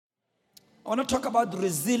want to talk about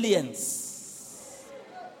resilience.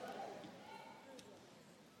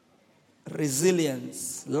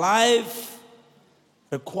 Resilience. Life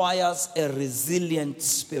requires a resilient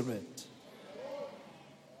spirit.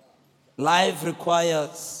 Life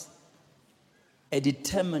requires a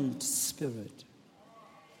determined spirit.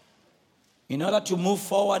 In order to move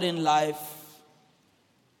forward in life,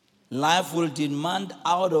 life will demand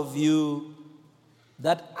out of you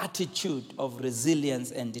that attitude of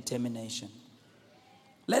resilience and determination.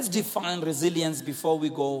 Let's define resilience before we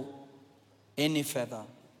go any further.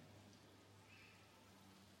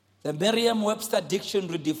 The Merriam-Webster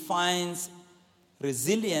dictionary defines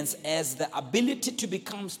resilience as the ability to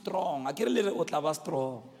become strong. Look at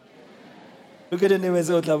the name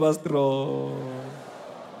of strong.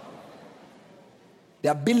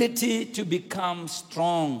 The ability to become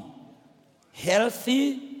strong,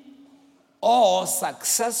 healthy, or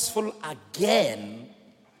successful again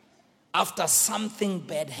after something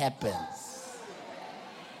bad happens.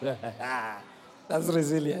 That's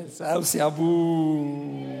resilience. The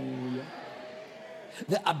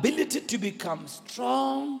ability to become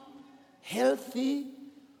strong, healthy,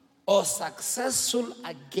 or successful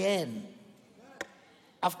again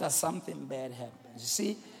after something bad happens. You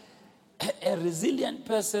see, a resilient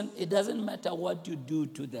person, it doesn't matter what you do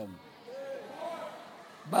to them.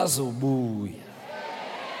 Bazobuya.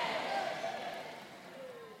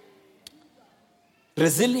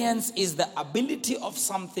 Resilience is the ability of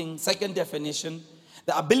something, second definition,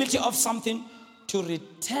 the ability of something to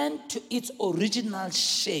return to its original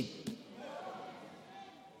shape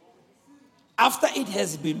after it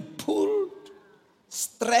has been pulled,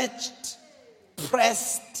 stretched,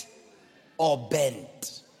 pressed, or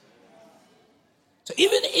bent. So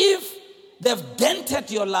even if they've dented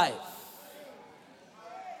your life,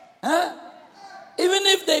 even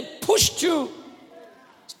if they pushed you,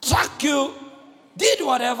 struck you, did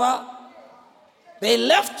whatever, they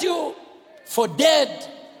left you for dead,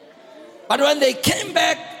 but when they came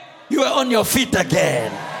back, you were on your feet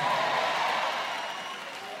again.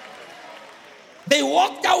 They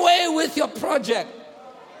walked away with your project.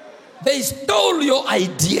 They stole your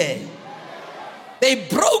idea. They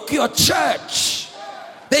broke your church.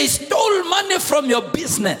 They stole money from your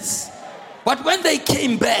business. But when they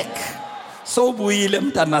came back, so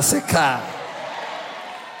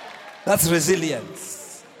that's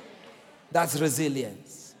resilience. That's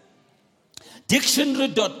resilience.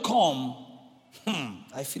 Dictionary.com,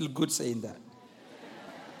 I feel good saying that.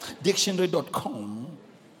 Dictionary.com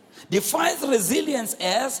defines resilience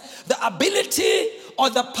as the ability or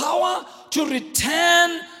the power to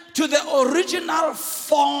return to the original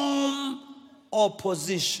form or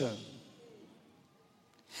position.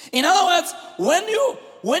 In other words,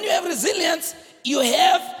 when you have resilience, you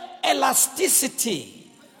have elasticity.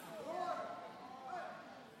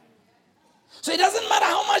 So it doesn't matter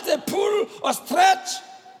how much they pull or stretch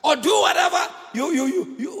or do whatever, you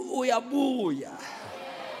are booyah.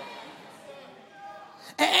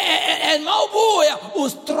 And more booyah,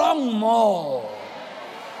 strong more.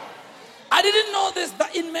 I didn't know this,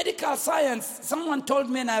 that in medical science, someone told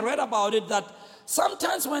me and I read about it, that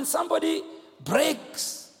sometimes when somebody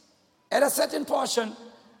breaks at a certain portion,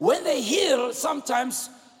 when they heal, sometimes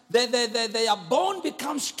their bone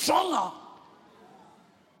becomes stronger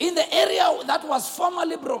in the area that was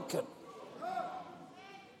formerly broken.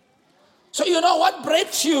 So you know what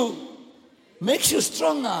breaks you makes you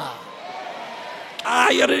stronger.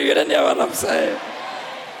 You don't know what I'm saying.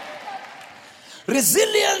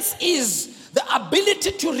 Resilience is the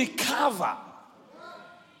ability to recover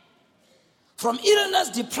from illness,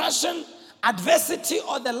 depression, adversity,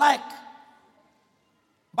 or the like.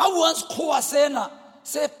 But once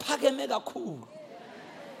say pagemega cool.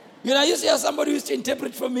 You know, I used to have somebody who used to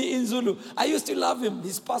interpret for me in Zulu. I used to love him.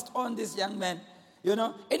 He's passed on, this young man. You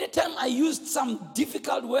know, anytime I used some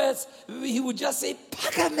difficult words, he would just say,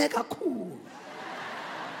 pagemega cool.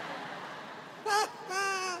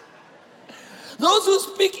 Those who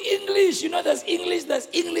speak English, you know, there's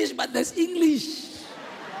English, but there's English.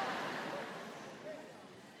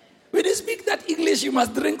 When you speak that English, you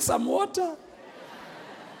must drink some water.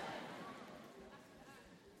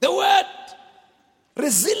 The word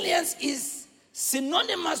resilience is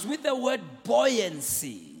synonymous with the word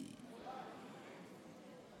buoyancy.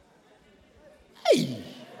 Hey,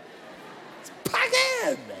 it's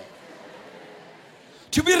pagan.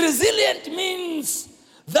 To be resilient means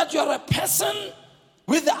that you are a person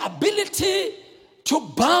with the ability to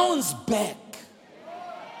bounce back.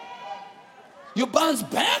 You bounce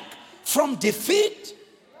back from defeat,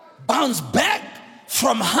 bounce back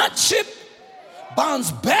from hardship,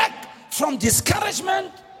 bounce back from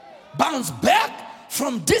discouragement, bounce back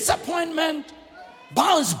from disappointment,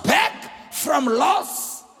 bounce back from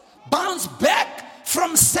loss, bounce back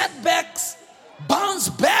from setbacks, bounce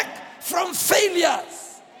back from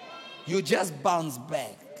failures. You just bounce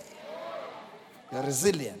back. You're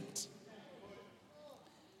resilient.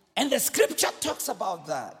 And the scripture talks about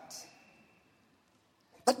that.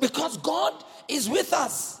 That because God is with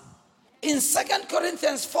us. In 2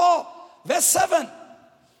 Corinthians 4, verse 7,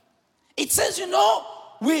 it says,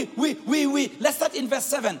 let's start in verse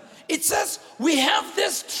 7. It says, we have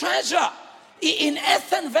this treasure in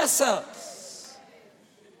earthen vessels.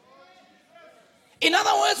 In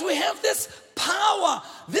other words, we have this power,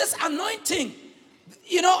 this anointing,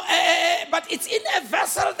 but it's in a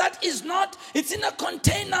vessel that is not, it's in a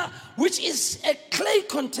container which is a clay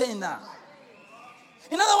container.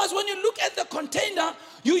 In other words, when you look at the container,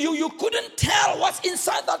 you couldn't tell what's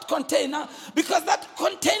inside that container because that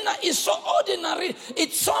container is so ordinary,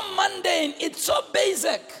 it's so mundane, it's so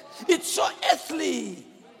basic, it's so earthly.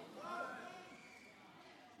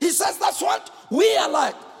 He says that's what we are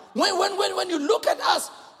like. When you look at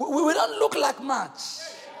us, we don't look like much.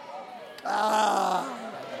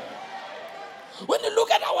 When you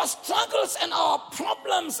look at our struggles and our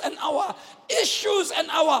problems and our issues and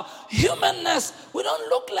our humanness, we don't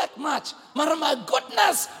look like much. But my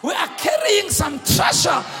goodness, we are carrying some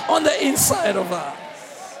treasure on the inside of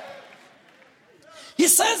us. He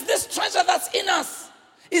says this treasure that's in us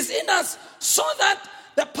is in us so that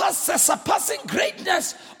the surpassing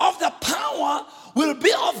greatness of the power will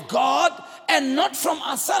be of God and not from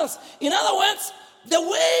ourselves. In other words, the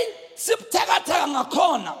way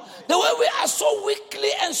we are so weakly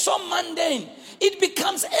and so mundane, it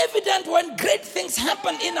becomes evident when great things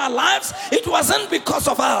happen in our lives, it wasn't because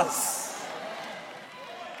of us.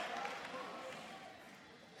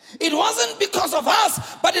 It wasn't because of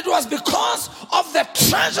us, but it was because of the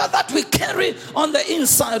treasure that we carry on the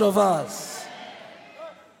inside of us.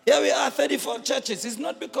 Here we are, 34 churches. It's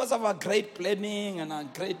not because of our great planning and our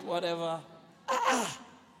great whatever.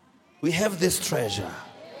 We have this treasure.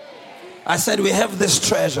 I said we have this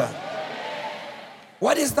treasure.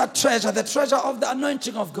 What is that treasure? The treasure of the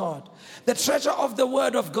anointing of God. The treasure of the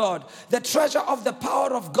word of God. The treasure of the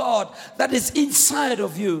power of God that is inside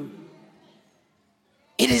of you.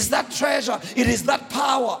 It is that treasure. It is that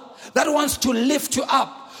power that wants to lift you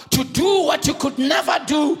up. To do what you could never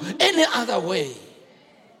do any other way.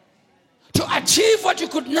 To achieve what you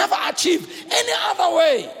could never achieve any other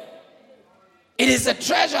way. It is a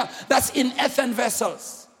treasure that's in earthen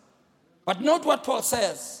vessels. But note what Paul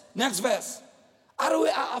says. Next verse. We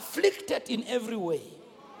are afflicted in every way.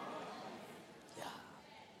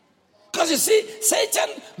 Because you see,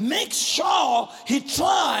 Satan makes sure he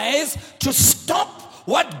tries to stop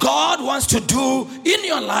what God wants to do in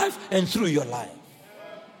your life and through your life.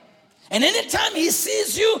 And anytime he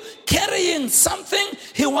sees you carrying something,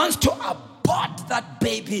 he wants to abort that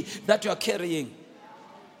baby that you're carrying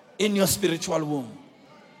in your spiritual womb.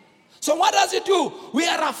 So what does it do? We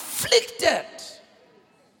are afflicted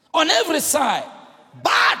on every side.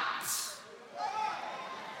 But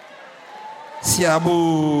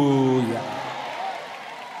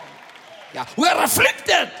we are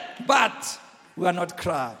afflicted, but we are not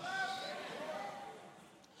crushed.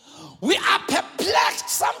 We are perplexed.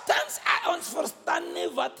 Sometimes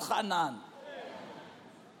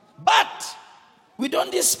but we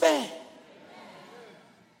don't despair.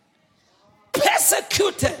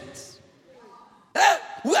 Persecuted.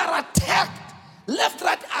 We are attacked, left,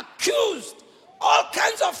 right, accused. All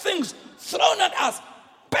kinds of things thrown at us.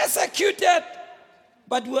 Persecuted,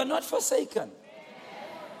 but we are not forsaken.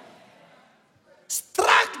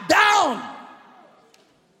 Struck down,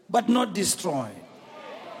 but not destroyed.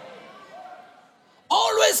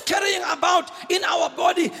 Always carrying about in our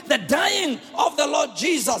body the dying of the Lord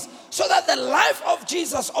Jesus, so that the life of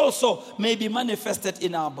Jesus also may be manifested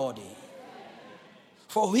in our body.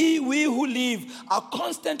 For we who live are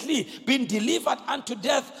constantly being delivered unto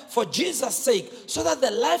death for Jesus' sake, so that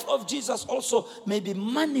the life of Jesus also may be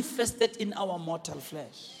manifested in our mortal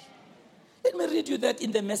flesh. Let me read you that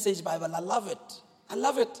in the Message Bible. I love it. I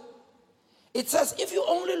love it. It says, if you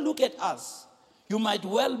only look at us, you might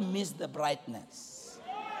well miss the brightness.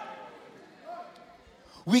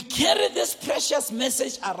 We carry this precious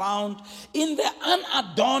message around in the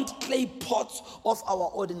unadorned clay pots of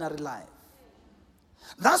our ordinary life.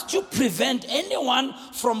 That's to prevent anyone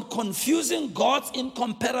from confusing God's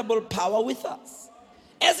incomparable power with us.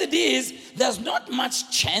 As it is, there's not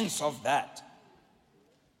much chance of that.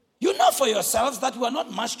 You know for yourselves that we are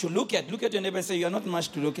not much to look at. Look at your neighbor and say, you are not much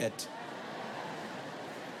to look at.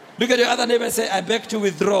 Look at your other neighbor and say, I beg to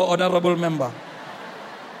withdraw, honorable member.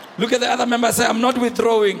 Look at the other member, say, I'm not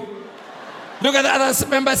withdrawing. Look at the other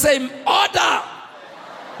member, say, order.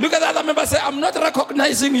 Look at the other member, say, I'm not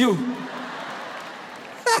recognizing you.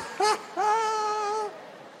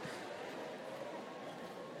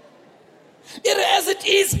 As it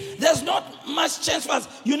is, there's not much chance for us.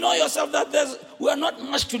 You know yourself that we are not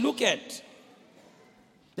much to look at.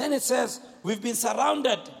 Then it says, we've been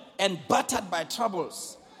surrounded and battered by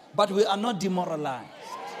troubles, but we are not demoralized.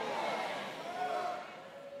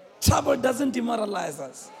 Trouble doesn't demoralize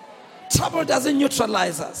us. Trouble doesn't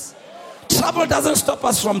neutralize us. Trouble doesn't stop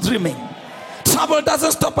us from dreaming. Trouble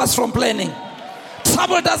doesn't stop us from planning.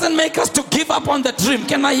 Trouble doesn't make us to give up on the dream.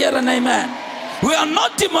 Can I hear an amen? We are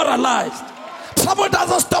not demoralized. Trouble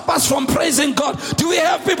doesn't stop us from praising God. Do we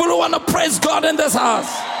have people who want to praise God in this house?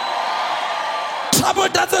 Trouble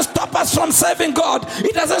doesn't stop us from serving God.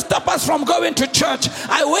 It doesn't stop us from going to church.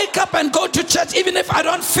 I wake up and go to church. Even if I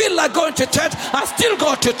don't feel like going to church, I still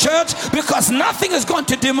go to church because nothing is going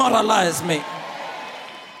to demoralize me.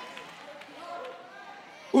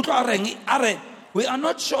 We are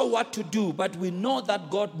not sure what to do, but we know that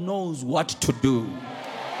God knows what to do.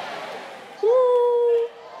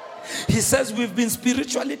 He says we've been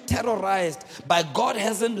spiritually terrorized, but God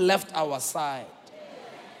hasn't left our side.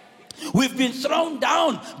 We've been thrown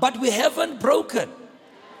down, but we haven't broken.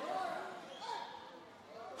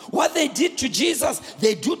 What they did to Jesus,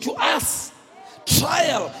 they do to us.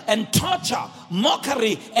 Trial and torture,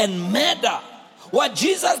 mockery and murder. What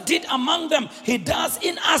Jesus did among them, he does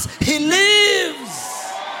in us. He lives.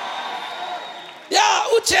 Yeah,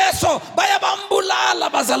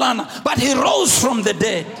 but he rose from the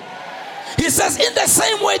dead. He says, in the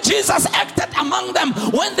same way Jesus acted among them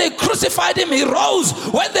when they crucified him, he rose.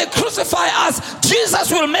 When they crucify us, Jesus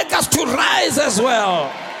will make us to rise as well.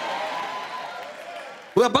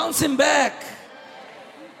 We're bouncing back.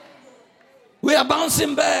 We are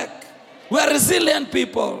bouncing back. We are resilient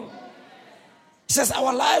people. He says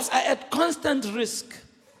our lives are at constant risk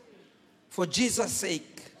for Jesus'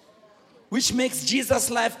 sake, which makes Jesus'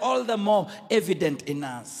 life all the more evident in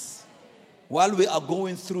us. While we are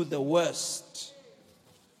going through the worst,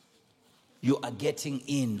 you are getting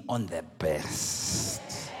in on the best.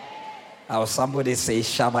 Or somebody say,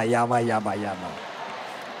 Shaba, Yaba, Yaba, Yaba.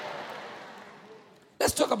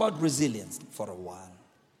 Let's talk about resilience for a while.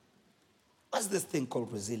 What's this thing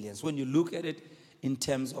called resilience? When you look at it in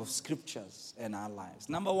terms of scriptures and our lives.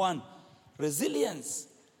 Number one, resilience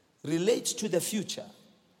relates to the future.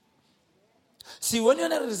 See, when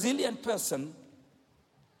you're a resilient person,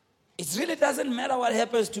 it really doesn't matter what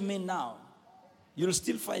happens to me now. You'll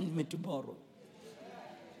still find me tomorrow.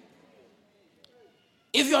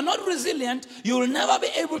 If you're not resilient, you will never be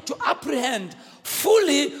able to apprehend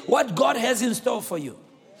fully what God has in store for you.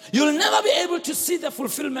 You'll never be able to see the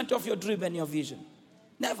fulfillment of your dream and your vision.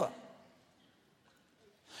 Never.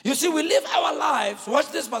 You see, we live our lives,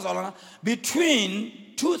 watch this, Pastor,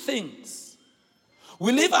 between two things.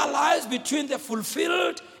 We live our lives between the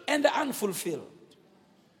fulfilled and the unfulfilled.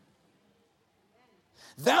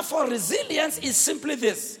 Therefore, resilience is simply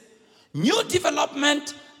this. New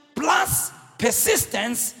development plus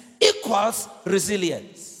persistence equals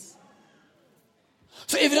resilience.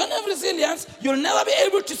 So if you don't have resilience, you'll never be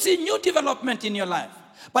able to see new development in your life.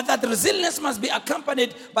 But that resilience must be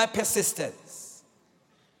accompanied by persistence.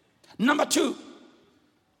 Number two,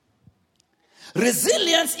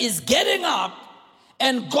 resilience is getting up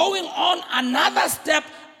and going on another step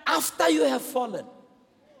after you have fallen.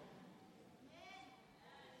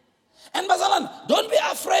 And Bazalan, don't be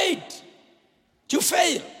afraid to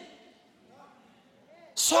fail.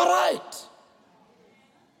 It's all right.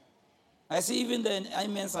 I see even the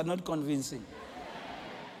amens are not convincing.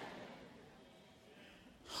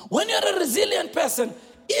 When you're a resilient person,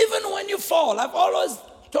 even when you fall, I've always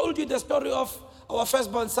told you the story of our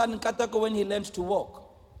firstborn son in Katako when he learned to walk.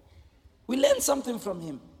 We learned something from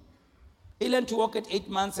him. He learned to walk at 8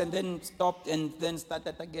 months and then stopped and then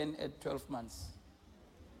started again at 12 months.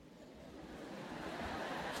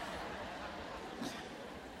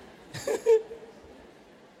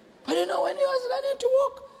 But you know, when he was learning to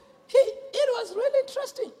walk, it was really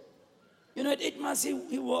interesting. You know, at 8 months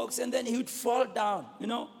he walks and then he would fall down, you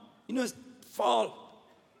know, fall.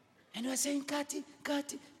 And he was saying, Kati.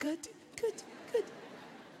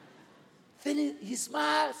 Then he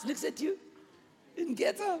smiles, looks at you, and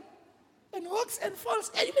gets up, and walks and falls.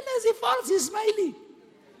 And even as he falls, he's smiling.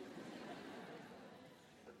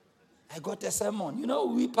 I got a sermon. You know,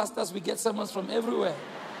 we pastors, we get sermons from everywhere.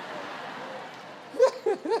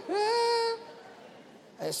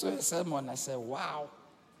 I saw a sermon. I said, wow.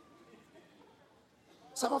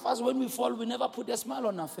 Some of us, when we fall, we never put a smile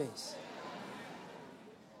on our face.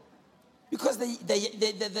 Because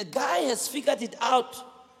the guy has figured it out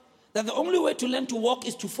that the only way to learn to walk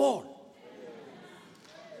is to fall.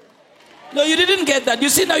 No, you didn't get that. You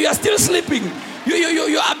see, now you are still sleeping.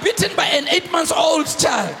 You are beaten by an 8-month-old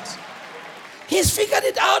child. He's figured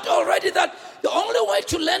it out already that the only way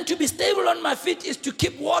to learn to be stable on my feet is to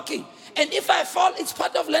keep walking. And if I fall, it's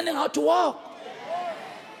part of learning how to walk.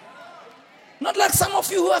 Not like some of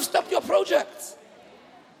you who have stopped your projects.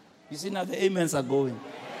 You see, now the amens are going.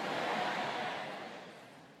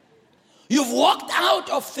 You've walked out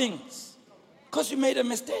of things because you made a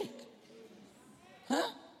mistake. Huh?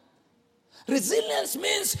 Resilience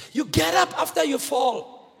means you get up after you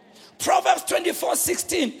fall. Proverbs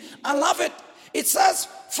 24:16. I love it. It says,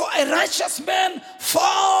 for a righteous man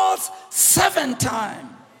falls 7 times.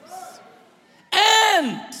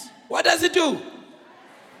 And what does it do?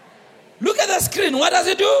 Look at the screen. What does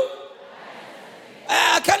it do?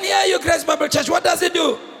 I can hear you, Grace Bible Church. What does it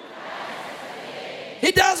do?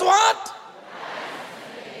 He does what?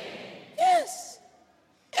 Yes.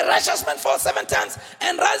 A righteous man falls 7 times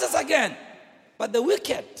and rises again. But the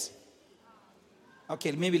wicked,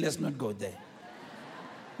 okay, maybe let's not go there.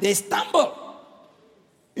 They stumble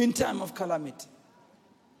in time of calamity.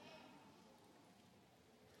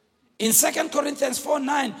 In 2 Corinthians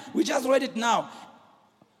 4:9, we just read it now.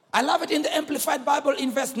 I love it in the Amplified Bible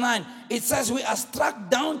in verse 9. It says, we are struck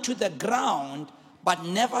down to the ground, but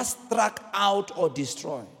never struck out or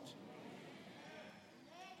destroyed.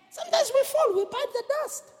 Sometimes we fall, we bite the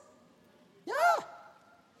dust. Yeah.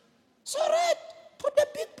 So right, put a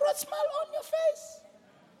big broad smile on your face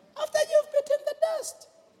after you've bitten the dust.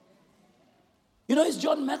 You know, it's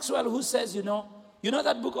John Maxwell who says, you know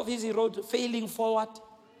that book of his he wrote, Failing Forward?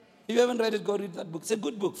 If you haven't read it, go read that book. It's a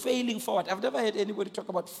good book, Failing Forward. I've never heard anybody talk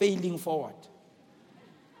about failing forward.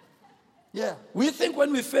 Yeah. We think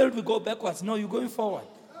when we fail, we go backwards. No, you're going forward.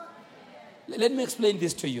 Let me explain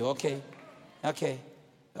this to you, okay? Okay,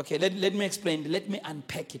 let me explain. Let me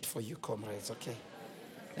unpack it for you, comrades, okay?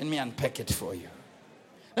 Let me unpack it for you.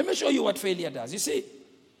 Let me show you what failure does. You see,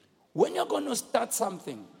 when you're going to start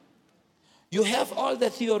something, you have all the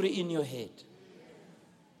theory in your head.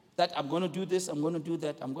 That I'm going to do this, I'm going to do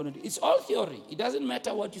that, I'm going to do. It's all theory. It doesn't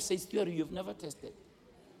matter what you say, it's theory you've never tested.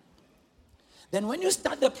 Then when you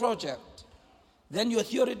start the project, then your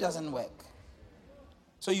theory doesn't work.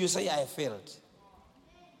 So you say, I failed.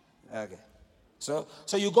 Okay. So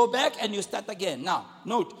you go back and you start again. Now,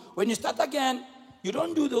 note, when you start again, you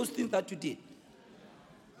don't do those things that you did.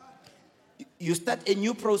 You start a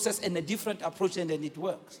new process and a different approach, and then it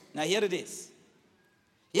works. Now here it is.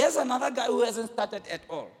 Here's another guy who hasn't started at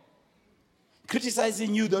all.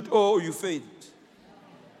 Criticizing you that, oh, you failed.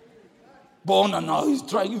 Born and now he's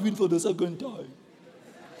trying even for the second time.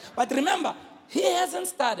 But remember, he hasn't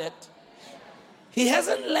started. He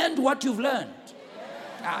hasn't learned what you've learned.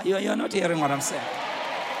 You're not hearing what I'm saying.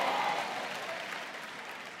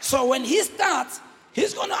 So when he starts,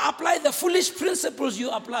 he's going to apply the foolish principles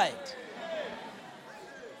you applied.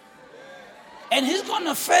 And he's going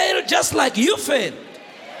to fail just like you failed.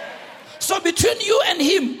 So between you and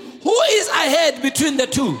him, who is ahead between the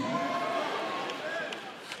two?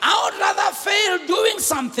 I would rather fail doing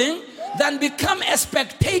something than become a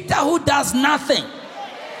spectator who does nothing.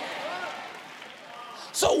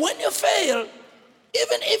 So when you fail,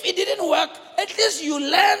 even if it didn't work, at least you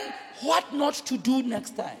learn what not to do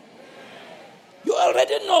next time. You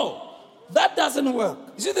already know that doesn't work.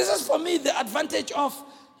 You see, this is for me the advantage of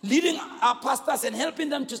leading our pastors and helping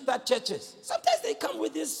them to start churches. Sometimes they come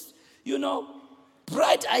with this,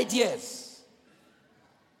 bright ideas.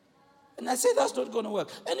 And I say that's not going to work.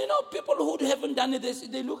 And people who haven't done it,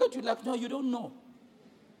 they look at you like, no, you don't know.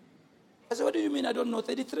 I said, what do you mean I don't know?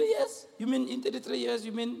 33 years? You mean in 33 years,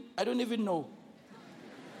 you mean I don't even know?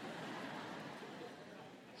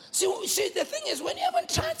 See, the thing is, when you haven't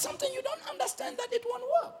tried something, you don't understand that it won't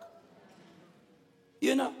work.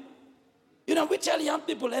 We tell young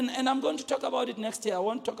people, and I'm going to talk about it next year. I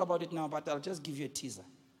won't talk about it now, but I'll just give you a teaser.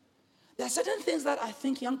 There are certain things that I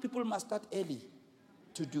think young people must start early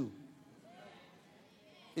to do.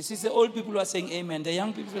 This is the old people who are saying amen. The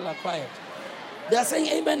young people are quiet. They are saying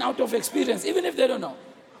amen out of experience, even if they don't know.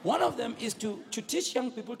 One of them is to teach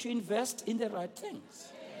young people to invest in the right things.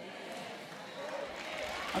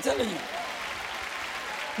 I'm telling you.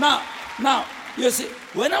 Now, you see,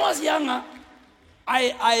 when I was younger,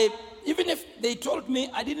 I even if they told me,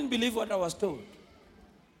 I didn't believe what I was told.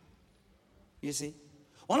 You see?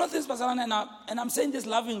 One of the things, Pastor Anna, and I'm saying this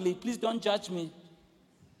lovingly, please don't judge me.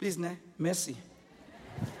 Please, mercy.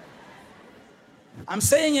 I'm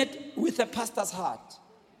saying it with a pastor's heart.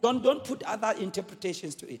 Don't put other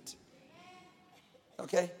interpretations to it.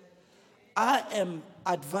 Okay? I am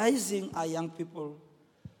advising our young people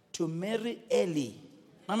to marry early.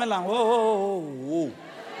 Mamelang, whoa.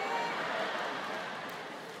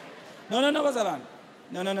 No, Bazalan.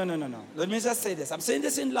 No. Let me just say this. I'm saying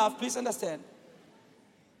this in love. Please understand.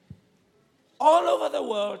 All over the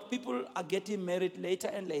world, people are getting married later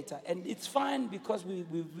and later. And it's fine because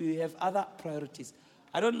we have other priorities.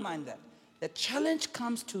 I don't mind that. The challenge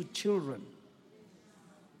comes to children.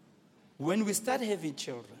 When we start having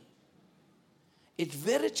children, it's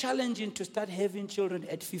very challenging to start having children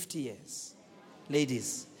at 50 years.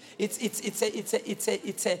 Ladies, it's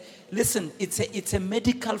a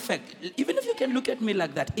medical fact. Even if you can look at me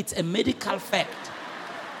like that, it's a medical fact.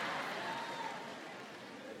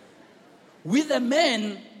 With the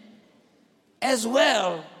men as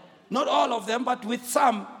well, not all of them, but with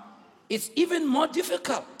some, it's even more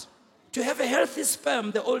difficult to have a healthy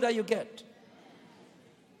sperm the older you get.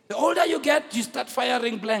 The older you get, you start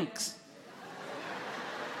firing blanks.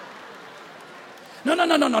 No,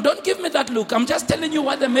 don't give me that look. I'm just telling you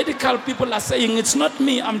what the medical people are saying. It's not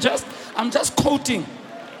me. I'm just quoting.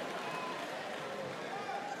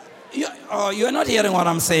 You're not hearing what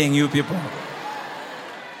I'm saying, you people.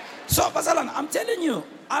 So, Bazalan,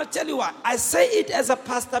 I'll tell you why. I say it as a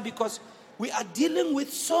pastor because we are dealing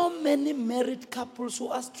with so many married couples who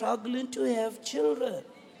are struggling to have children.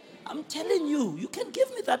 I'm telling you, you can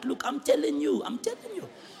give me that look. I'm telling you.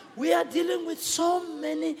 We are dealing with so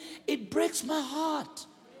many, it breaks my heart.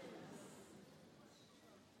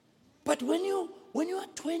 But when you are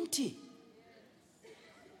 20,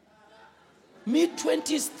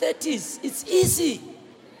 mid-20s, 30s, it's easy.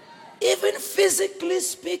 Even physically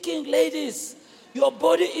speaking, ladies, your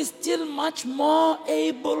body is still much more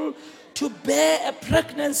able to bear a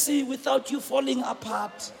pregnancy without you falling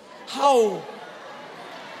apart. How?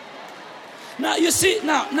 Now, you see,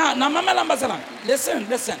 now, Mama Lambazalan,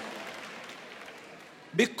 listen.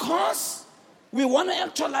 Because we want to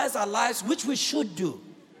actualize our lives, which we should do,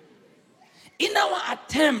 in our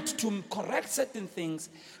attempt to correct certain things,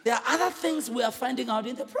 there are other things we are finding out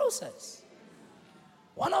in the process.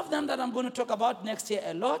 One of them that I'm going to talk about next year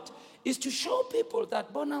a lot is to show people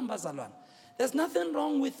that, Bonambazalan, there's nothing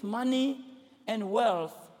wrong with money and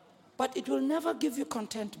wealth, but it will never give you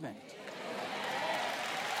contentment.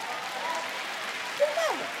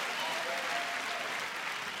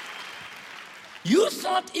 You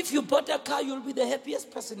thought if you bought a car, you'll be the happiest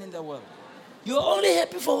person in the world. You're only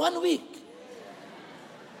happy for 1 week.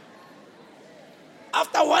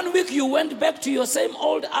 After 1 week, you went back to your same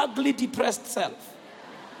old, ugly, depressed self.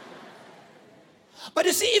 But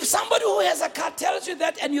you see, if somebody who has a car tells you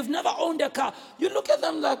that and you've never owned a car, you look at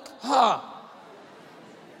them like, But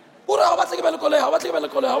that's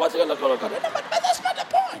not the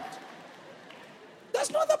point. That's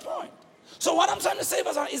not the point. So what I'm trying to say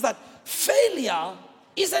is that failure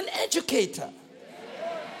is an educator.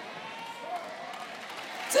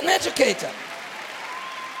 It's an educator.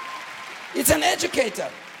 It's an educator.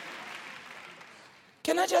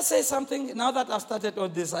 Can I just say something? Now that I've started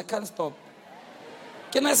on this, I can't stop.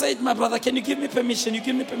 Can I say it, my brother? Can you give me permission? You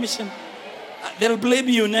give me permission. They'll blame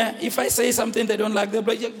you, né? If I say something they don't like, they'll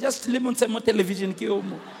blame you. Just limon some more television.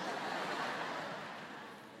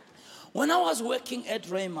 When I was working at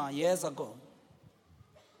Rhema years ago,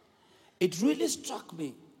 it really struck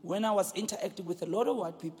me when I was interacting with a lot of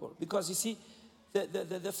white people. Because you see,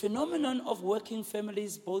 the phenomenon of working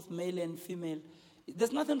families, both male and female,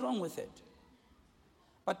 there's nothing wrong with it.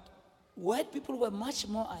 But white people were much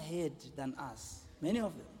more ahead than us. Many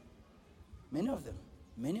of them.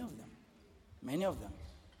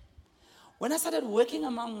 When I started working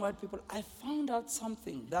among white people, I found out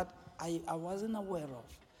something that I wasn't aware of.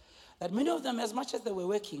 That many of them, as much as they were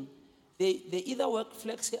working, they either worked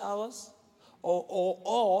flexi hours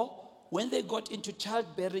or when they got into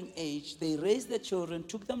childbearing age, they raised their children,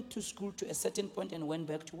 took them to school to a certain point and went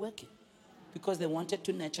back to working because they wanted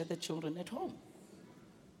to nurture the children at home.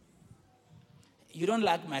 You don't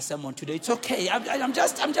like my sermon today. It's okay. I'm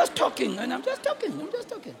just talking. Now,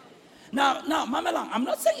 Mamelang, I'm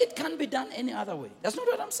not saying it can't be done any other way. That's not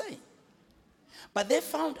what I'm saying. But they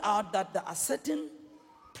found out that there are certain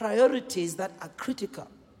priorities that are critical.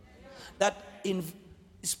 That in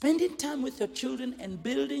spending time with your children and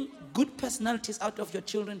building good personalities out of your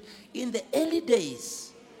children in the early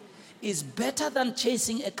days is better than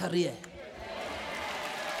chasing a career.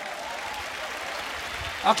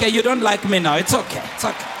 Okay, you don't like me now. It's okay.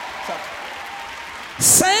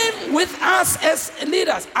 Same with us as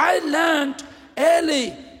leaders. I learned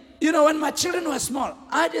early, when my children were small,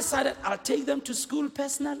 I decided I'll take them to school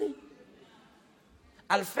personally.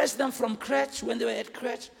 I'll fetch them from crèche when they were at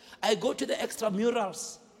crèche. I go to the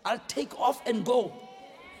extramurals. I'll take off and go.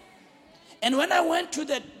 And when I went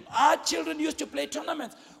to our children used to play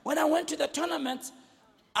tournaments. When I went to the tournaments,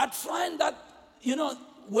 I'd find that,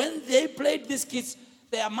 when they played these kids,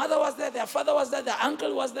 their mother was there, their father was there, their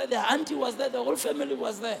uncle was there, their auntie was there, the whole family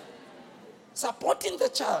was there, supporting the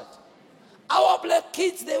child. Our black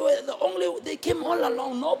kids, they came all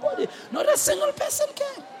along. Nobody, not a single person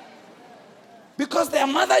came. Because their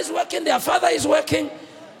mother is working, their father is working,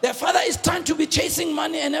 their father is trying to be chasing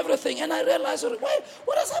money and everything. And I realized, wait,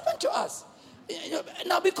 what has happened to us?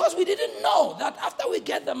 Now, because we didn't know that after we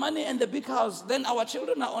get the money and the big house, then our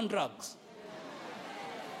children are on drugs.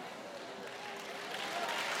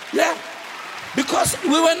 Yeah, because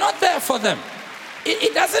we were not there for them.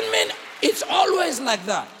 It doesn't mean it's always like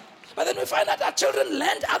that. But then we find that our children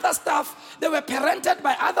learned other stuff. They were parented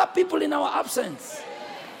by other people in our absence.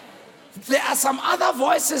 There are some other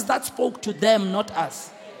voices that spoke to them, not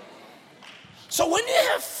us. So when you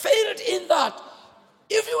have failed in that,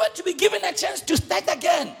 if you were to be given a chance to start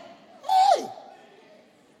again, hey,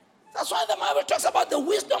 that's why the Bible talks about the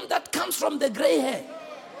wisdom that comes from the gray hair.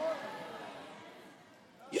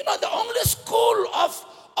 The only school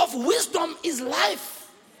of wisdom is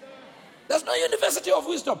life. There's no university of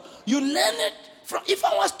wisdom. You learn it from, if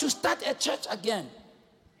I was to start a church again,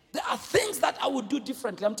 there are things that I would do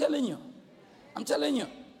differently. I'm telling you.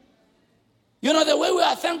 The way we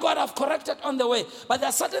are, thank God I've corrected on the way. But there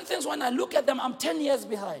are certain things when I look at them, I'm 10 years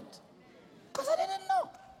behind. Because I didn't know.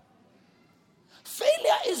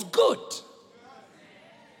 Failure is good.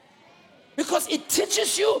 Because it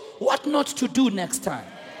teaches you what not to do next time.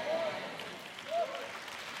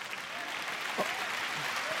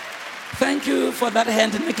 Thank you for that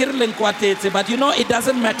hand. But it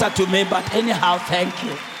doesn't matter to me. But anyhow, thank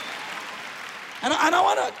you. And I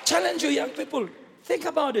want to challenge you, young people. Think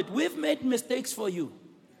about it. We've made mistakes for you.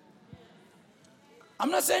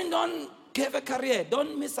 I'm not saying don't have a career.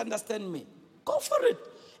 Don't misunderstand me. Go for it.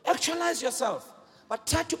 Actualize yourself. But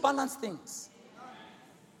try to balance things.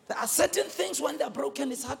 There are certain things when they're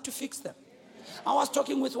broken, it's hard to fix them. I was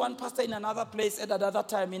talking with one pastor in another place at another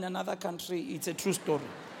time in another country. It's a true story.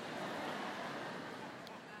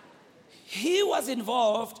 He was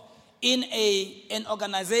involved in an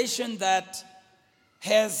organization that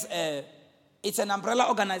has it's an umbrella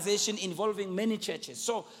organization involving many churches.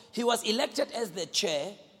 So he was elected as the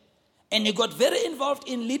chair, and he got very involved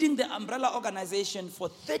in leading the umbrella organization for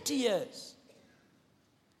 30 years.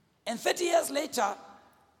 And 30 years later,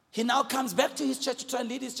 he now comes back to his church to try and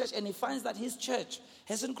lead his church, and he finds that his church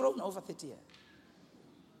hasn't grown over 30 years.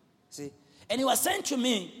 See? And he was saying to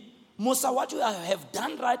me, Musa, what you have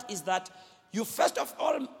done right is that you first of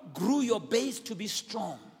all grew your base to be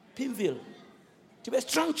strong. Pimville. To be a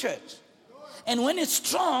strong church. And when it's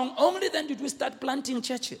strong, only then did we start planting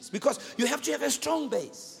churches. Because you have to have a strong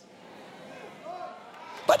base.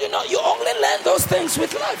 But you only learn those things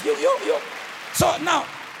with life. So now,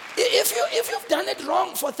 if you've done it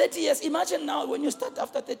wrong for 30 years, imagine now when you start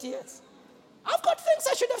after 30 years. I've got things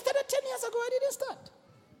I should have started 10 years ago, I didn't start.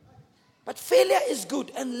 But failure is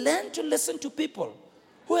good, and learn to listen to people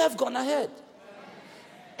who have gone ahead.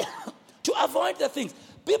 To avoid the things.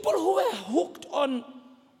 People who are hooked on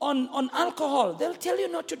alcohol, they'll tell you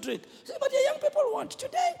not to drink. Say, but the young people want.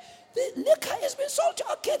 Today, the liquor has been sold to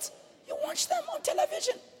our kids. You watch them on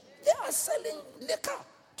television. They are selling liquor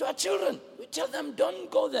to our children. We tell them,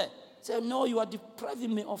 don't go there. Say, no, you are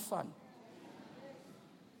depriving me of fun.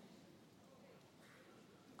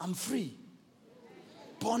 I'm free.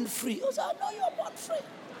 Born free. You say, no, you are born free.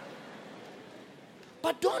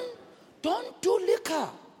 But don't do liquor.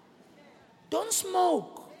 Don't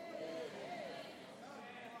smoke.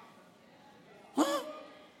 Huh?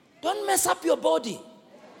 Don't mess up your body.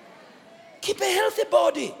 Keep a healthy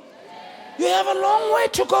body. You have a long way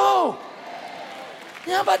to go.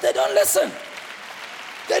 Yeah, but they don't listen.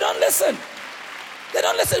 They don't listen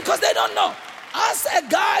because they don't know. Ask a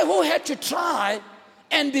guy who had to try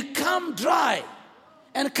and become dry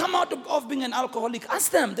and come out of being an alcoholic.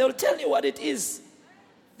 Ask them. They will tell you what it is.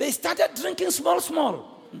 They started drinking small.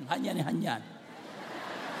 Hanyani.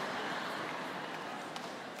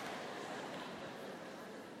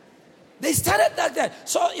 They started like that.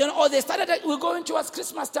 So, or they started like, we're going towards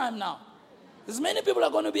Christmas time now. There's many people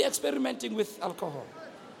are going to be experimenting with alcohol.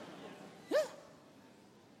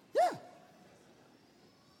 Yeah.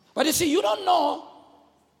 But you see, you don't know.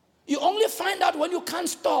 You only find out when you can't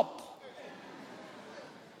stop.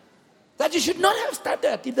 That you should not have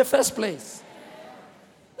started in the first place.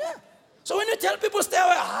 Yeah. So when you tell people stay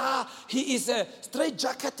away, he is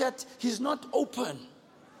straight-jacketed, he's not open.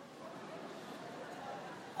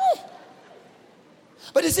 Hey.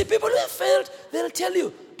 But you see, people who have failed, they'll tell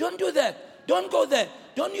you, Don't do that. Don't go there.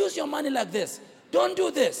 Don't use your money like this. Don't do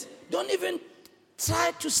this. Don't even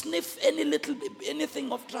try to sniff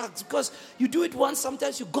anything of drugs, because you do it once,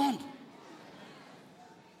 sometimes you're gone.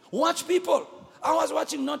 Watch people. I was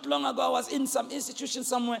watching not long ago. I was in some institution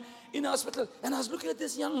somewhere in a hospital, and I was looking at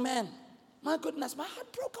this young man. My goodness, my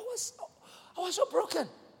heart broke. I was so broken.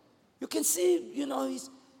 You can see,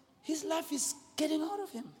 his life is getting out of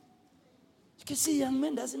him. You can see a young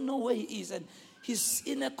man doesn't know where he is, and he's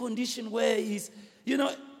in a condition where he's,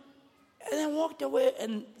 and I walked away,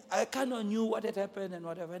 and I kind of knew what had happened and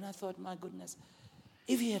whatever, and I thought, my goodness,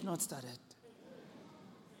 if he had not started.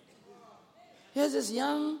 Here's this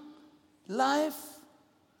young life,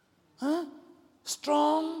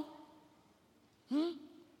 strong.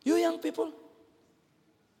 You young people,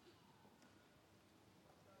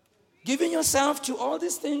 giving yourself to all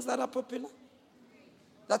these things that are popular,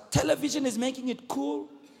 that television is making it cool.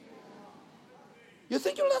 You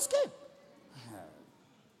think you'll escape?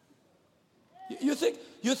 You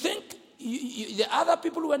think the other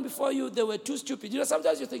people who went before you, they were too stupid.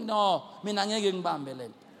 Sometimes you think, no, mina ngeke ngibambe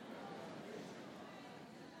lento.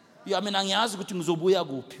 Mina ngiyazi ukuthi ngizobuya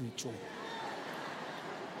kuphi utsho.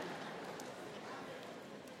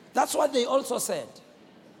 That's what they also said.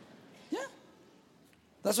 Yeah.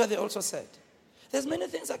 That's what they also said. There's many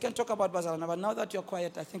things I can talk about, Bazalana, but now that you're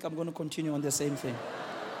quiet, I think I'm going to continue on the same thing.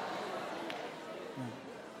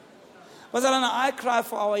 Bazalana, I cry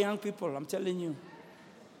for our young people, I'm telling you.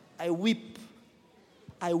 I weep.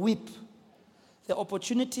 The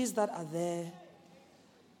opportunities that are there,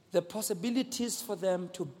 the possibilities for them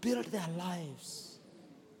to build their lives.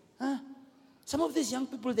 Some of these young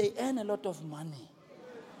people, they earn a lot of money.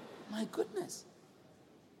 My goodness.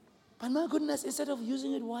 But my goodness, instead of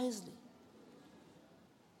using it wisely,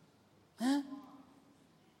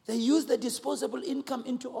 they use the disposable income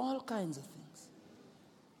into all kinds of things.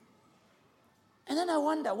 And then I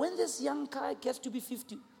wonder, when this young guy gets to be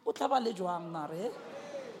 50, will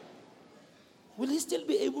he still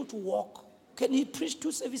be able to walk? Can he preach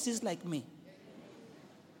 2 services like me?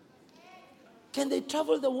 Can they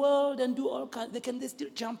travel the world and do all kinds? Can they still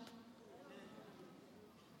jump?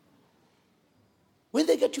 When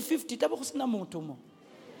they get to 50,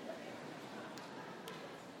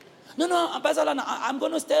 no, Bazalana, I'm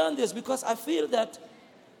going to stay on this because I feel that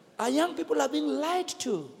our young people are being lied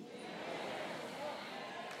to.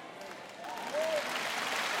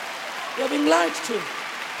 They're being lied to.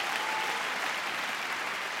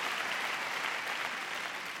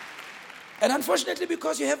 And unfortunately,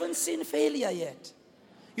 because you haven't seen failure yet,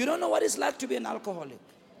 you don't know what it's like to be an alcoholic.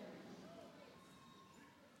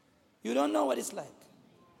 You don't know what it's like.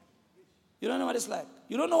 You don't know what it's like.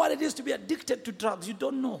 You don't know what it is to be addicted to drugs. You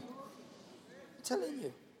don't know. I'm telling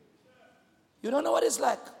you. You don't know what it's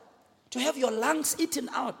like to have your lungs eaten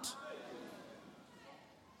out.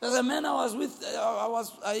 There's a man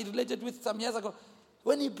I related with some years ago.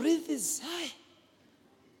 When he breathes,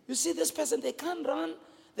 you see this person, they can't run,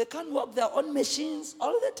 they can't walk, they're on machines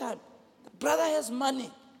all the time. The brother has money.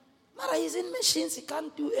 Mara, he's in machines, he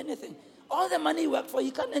can't do anything. All the money he worked for, he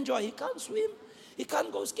can't enjoy, he can't swim, he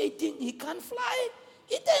can't go skating, he can't fly.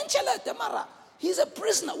 He's a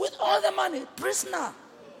prisoner with all the money. Prisoner.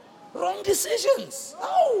 Wrong decisions.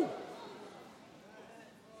 No.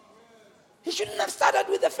 He shouldn't have started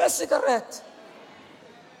with the first cigarette.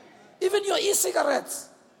 Even your e-cigarettes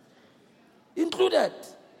included.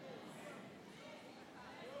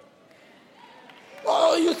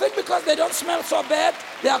 Oh, you think because they don't smell so bad,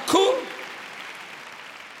 they are cool?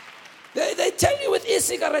 They tell you with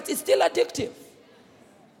e-cigarettes, it's still addictive.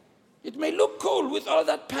 It may look cool with all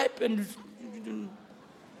that pipe and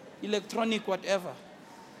electronic whatever.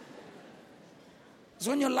 So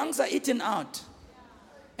when your lungs are eaten out,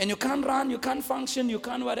 and you can't run, you can't function, you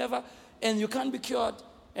can't whatever, and you can't be cured,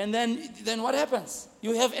 and then what happens?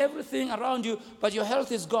 You have everything around you, but your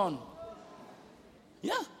health is gone.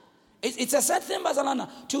 Yeah. It's a sad thing, Bazalana,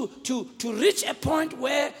 to reach a point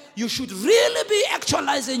where you should really be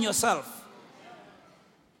actualizing yourself,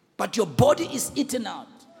 but your body is eaten out.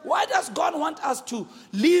 Why does God want us to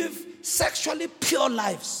live sexually pure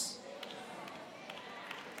lives?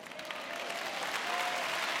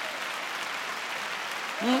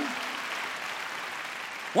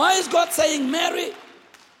 Why is God saying marry,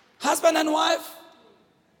 husband and wife,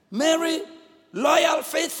 marry, loyal,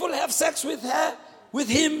 faithful, have sex with her, with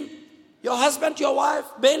him, your husband, your wife,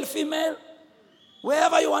 male, female,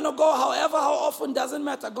 wherever you want to go, however, how often, doesn't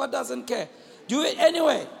matter. God doesn't care. Do it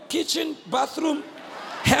anyway. Kitchen, bathroom,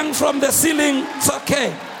 hang from the ceiling, it's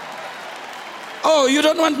okay. Oh, you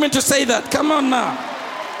don't want me to say that? Come on now.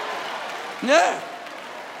 Yeah.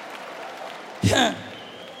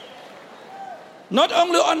 Not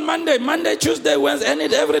only on Monday, Tuesday, Wednesday, and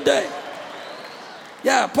it every day.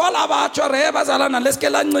 Yeah, Paul Abachore, Bazalana, let's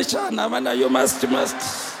get you must.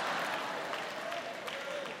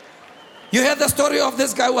 You heard the story of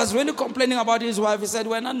this guy who was really complaining about his wife. He said,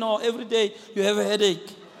 well, no, every day you have a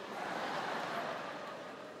headache.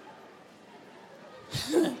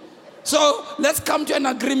 So let's come to an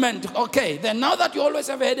agreement. Okay, then now that you always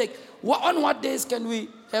have a headache, on what days can we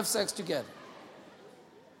have sex together?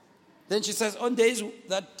 Then she says, on days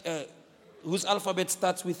that whose alphabet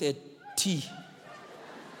starts with a T.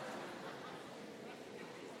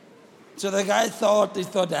 So the guy thought,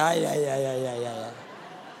 yeah.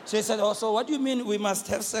 So he said, oh, so what do you mean we must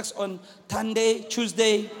have sex on Sunday,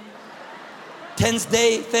 Tuesday,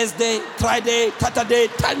 Wednesday, Thursday, Friday, Saturday,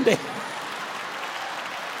 Sunday?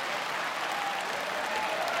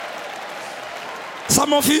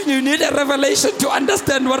 Some of you need a revelation to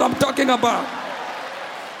understand what I'm talking about.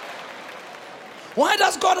 Why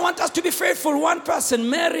does God want us to be faithful? One person,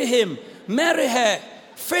 marry him, marry her,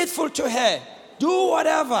 faithful to her, do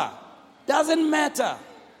whatever. Doesn't matter.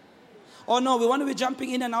 Oh no, we want to be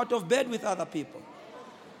jumping in and out of bed with other people.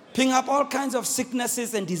 Picking up all kinds of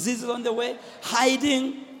sicknesses and diseases on the way.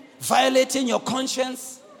 Hiding, violating your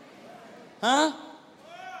conscience. Huh?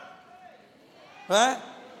 Right?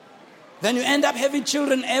 Then you end up having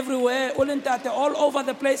children everywhere, all over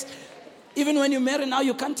the place. Even when you marry now,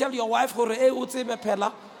 you can't tell your wife,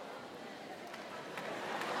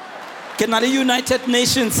 United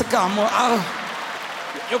Nations come.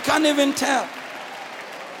 You can't even tell.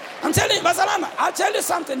 I'm telling you, Basalana, I'll tell you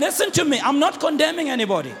something. Listen to me. I'm not condemning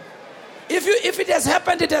anybody. If it has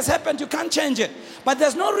happened, it has happened. You can't change it. But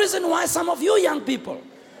there's no reason why some of you young people,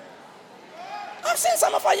 I've seen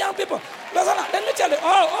some of our young people. Basalana, let me tell you.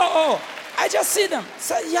 I just see them.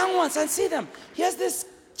 So young ones, I see them. Here's this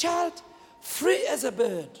child, free as a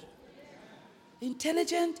bird.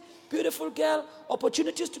 Intelligent, beautiful girl,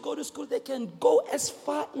 opportunities to go to school. They can go as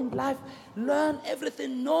far in life, learn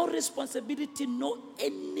everything, no responsibility, no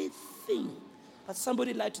anything. But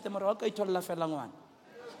somebody lied to them.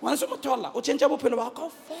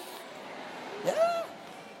 Yeah.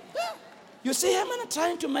 You see him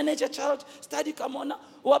trying to manage a child, study, come on.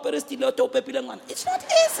 It's not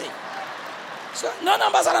easy. So, no,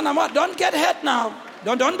 don't get hurt now.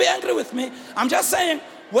 Don't be angry with me. I'm just saying,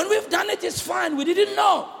 when we've done it, it's fine. We didn't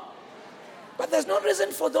know. But there's no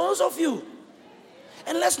reason for those of you.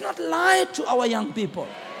 And let's not lie to our young people.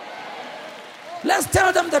 Let's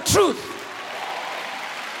tell them the truth.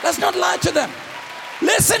 Let's not lie to them.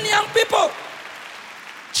 Listen, young people.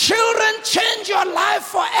 Children change your life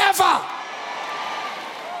forever.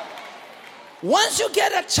 Once you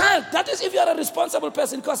get a child, that is if you're a responsible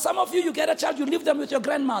person, because some of you get a child, you leave them with your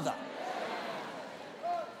grandmother.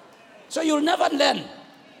 So you'll never learn.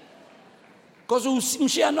 Because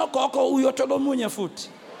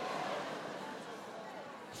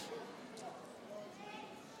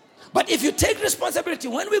but if you take responsibility,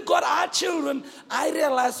 when we got our children, I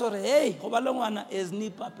realized, hey, is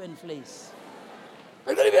nip up and place.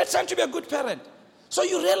 I'm going to be trying to be a good parent. So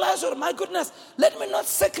you realize, my goodness, let me not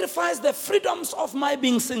sacrifice the freedoms of my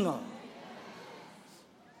being single.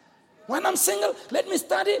 When I'm single, let me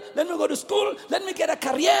study, let me go to school, let me get a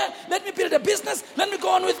career, let me build a business, let me go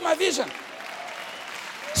on with my vision.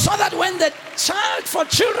 So that when the child for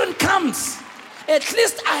children comes, at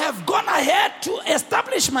least I have gone ahead to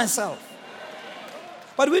establish myself.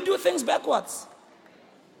 But we do things backwards.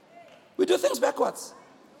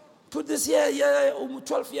 Put this here,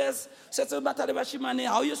 12 years,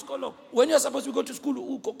 how you school? When you're supposed to go to school,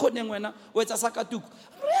 really?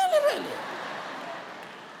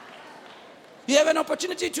 You have an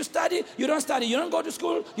opportunity to study, you don't study. You don't go to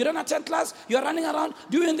school, you don't attend class, you're running around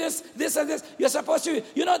doing this and this. You're supposed to,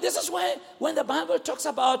 this is why when the Bible talks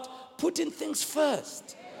about putting things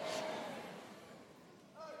first.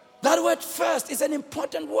 That word first is an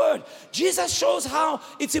important word. Jesus shows how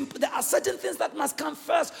there are certain things that must come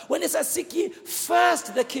first. When it says seek ye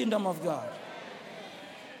first the kingdom of God.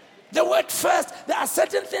 The word first, there are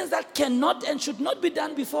certain things that cannot and should not be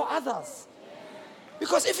done before others.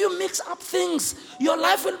 Because if you mix up things, your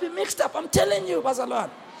life will be mixed up. I'm telling you,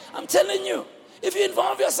 Bazalwan. I'm telling you. If you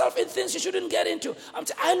involve yourself in things you shouldn't get into.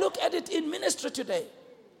 I look at it in ministry today.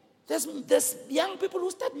 There's young people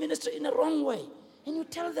who start ministry in a wrong way. And you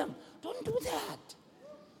tell them, don't do that.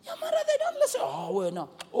 Your mother, they don't listen.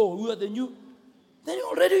 We are the new. Then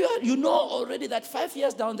you know already that 5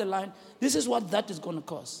 years down the line, this is what that is going to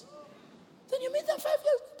cost. Then you meet them 5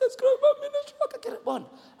 years. That's great.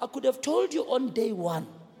 I could have told you on day one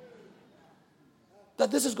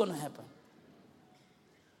that this is going to happen.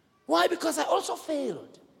 Why? Because I also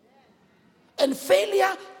failed. And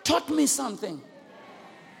failure taught me something.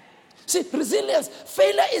 See, resilience.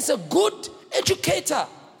 Failure is a good educator.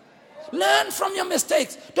 Learn from your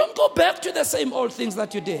mistakes. Don't go back to the same old things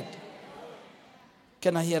that you did.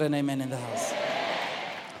 Can I hear an amen in the house?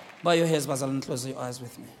 Bow your heads, Basil, and close your eyes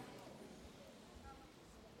with me.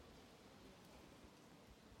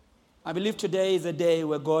 I believe today is a day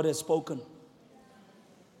where God has spoken,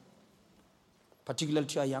 particularly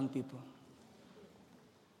to our young people.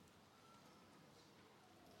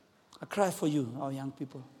 I cry for you, our young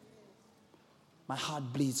people. My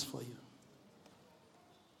heart bleeds for you.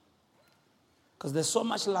 Because there's so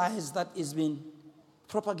much lies that is being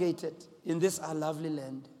propagated in this our lovely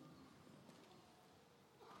land.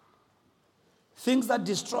 Things that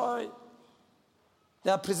destroy, they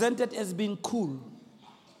are presented as being cool.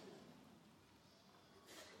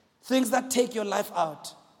 Things that take your life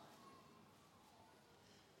out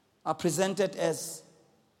are presented as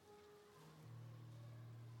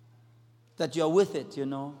that you're with it, you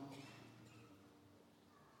know.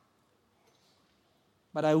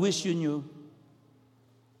 But I wish you knew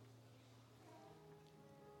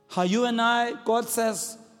how you and I, God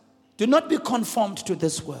says, do not be conformed to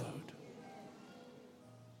this world.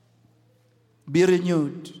 Be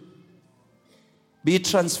renewed. Be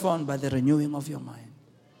transformed by the renewing of your mind.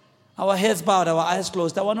 Our heads bowed, our eyes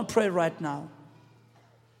closed. I want to pray right now.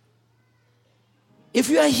 If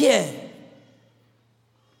you are here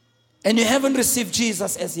and you haven't received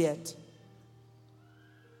Jesus as yet,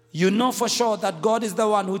 you know for sure that God is the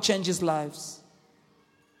one who changes lives.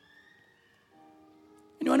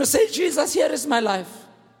 And you want to say, Jesus, here is my life.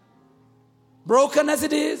 Broken as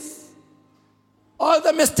it is. All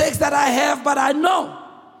the mistakes that I have, but I know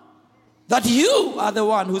that you are the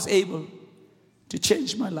one who's able to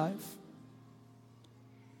change my life.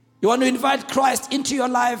 You want to invite Christ into your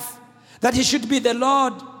life, that he should be the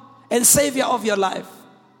Lord and Savior of your life.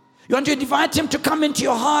 You want to invite him to come into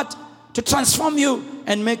your heart, to transform you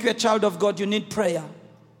and make you a child of God. You need prayer.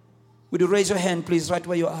 Would you raise your hand, please, right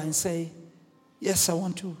where you are and say, yes, I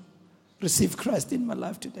want to receive Christ in my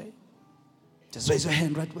life today. Just raise your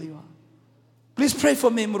hand right where you are. Please pray for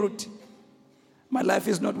me, Mruti. My life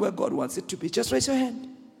is not where God wants it to be. Just raise your hand.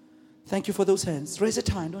 Thank you for those hands. Raise it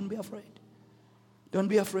high. Don't be afraid. Don't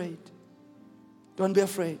be afraid. Don't be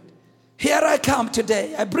afraid. Here I come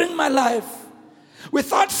today. I bring my life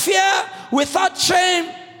without fear, without shame,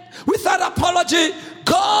 without apology.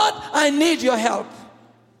 God, I need your help.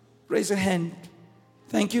 Raise your hand.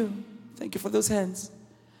 Thank you. Thank you for those hands.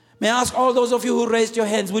 May I ask all those of you who raised your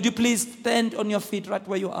hands, would you please stand on your feet right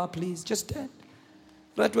where you are, please? Just stand.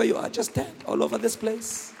 Right where you are, just stand all over this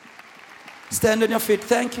place. Stand on your feet.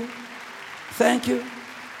 Thank you. Thank you.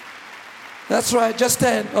 That's right. Just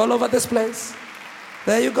stand all over this place.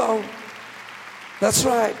 There you go. That's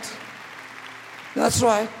right. That's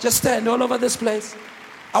right. Just stand all over this place.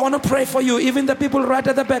 I want to pray for you. Even the people right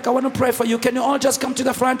at the back, I want to pray for you. Can you all just come to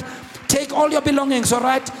the front? Take all your belongings, all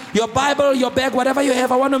right? Your Bible, your bag, whatever you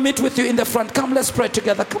have. I want to meet with you in the front. Come, let's pray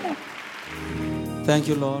together. Come on. Thank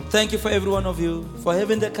you, Lord. Thank you for every one of you for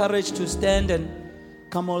having the courage to stand and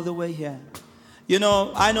come all the way here. You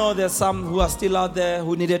know, I know there's some who are still out there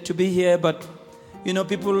who needed to be here, but, you know,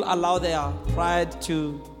 people allow their pride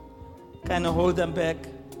to kind of hold them back.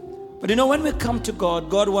 But you know, when we come to God,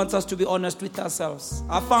 God wants us to be honest with ourselves.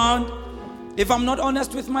 I found if I'm not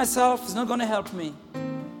honest with myself, it's not going to help me.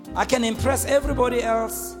 I can impress everybody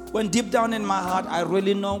else when deep down in my heart, I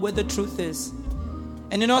really know where the truth is.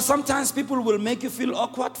 And you know, sometimes people will make you feel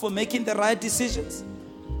awkward for making the right decisions.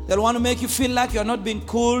 They'll want to make you feel like you're not being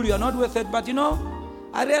cool, you're not with it. But you know,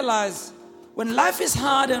 I realize when life is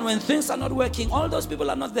hard and when things are not working, all those people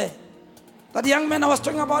are not there. That young man I was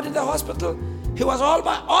talking about in the hospital, he was all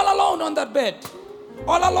alone on that bed.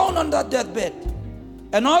 All alone on that deathbed.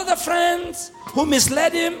 And all the friends who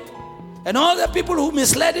misled him and all the people who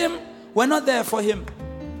misled him were not there for him.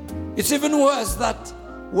 It's even worse that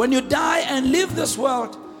when you die and leave this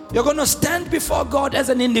world, you're going to stand before God as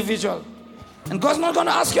an individual. And God's not going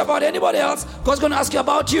to ask you about anybody else. God's going to ask you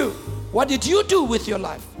about you. What did you do with your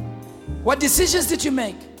life? What decisions did you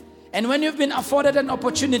make? And when you've been afforded an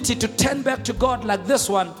opportunity to turn back to God like this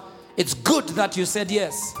one, it's good that you said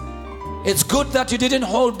yes. It's good that you didn't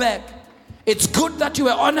hold back. It's good that you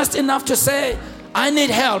were honest enough to say, I need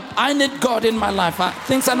help. I need God in my life.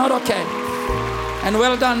 Things are not okay. And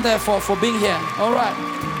well done, therefore, for being here. All right.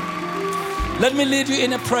 Let me lead you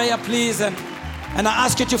in a prayer, please. And I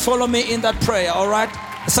ask you to follow me in that prayer, all right?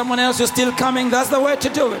 Someone else who's still coming, that's the way to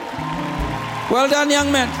do it. Well done,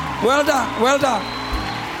 young man. Well done. Well done.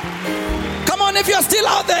 Come on, if you're still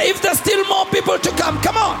out there, if there's still more people to come,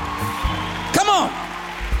 come on. Come on.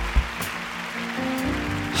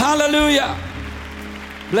 Hallelujah.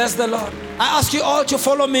 Bless the Lord. I ask you all to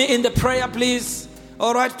follow me in the prayer, please.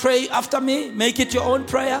 All right, pray after me. Make it your own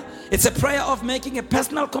prayer. It's a prayer of making a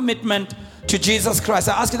personal commitment to Jesus Christ.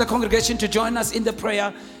 I ask you, the congregation, to join us in the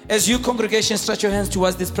prayer. As you, congregation, stretch your hands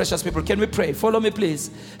towards these precious people. Can we pray? Follow me, please.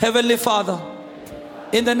 Heavenly Father,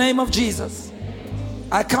 in the name of Jesus,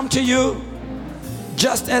 I come to you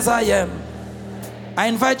just as I am. I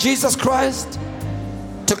invite Jesus Christ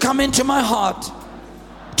to come into my heart,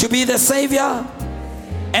 to be the Savior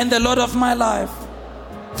and the Lord of my life.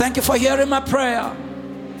 Thank you for hearing my prayer.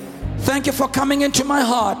 Thank you for coming into my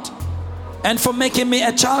heart and for making me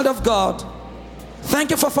a child of God. Thank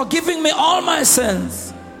you for forgiving me all my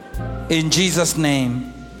sins. In Jesus'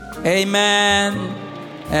 name, amen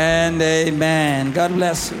and amen. God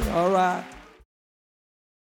bless you. All right.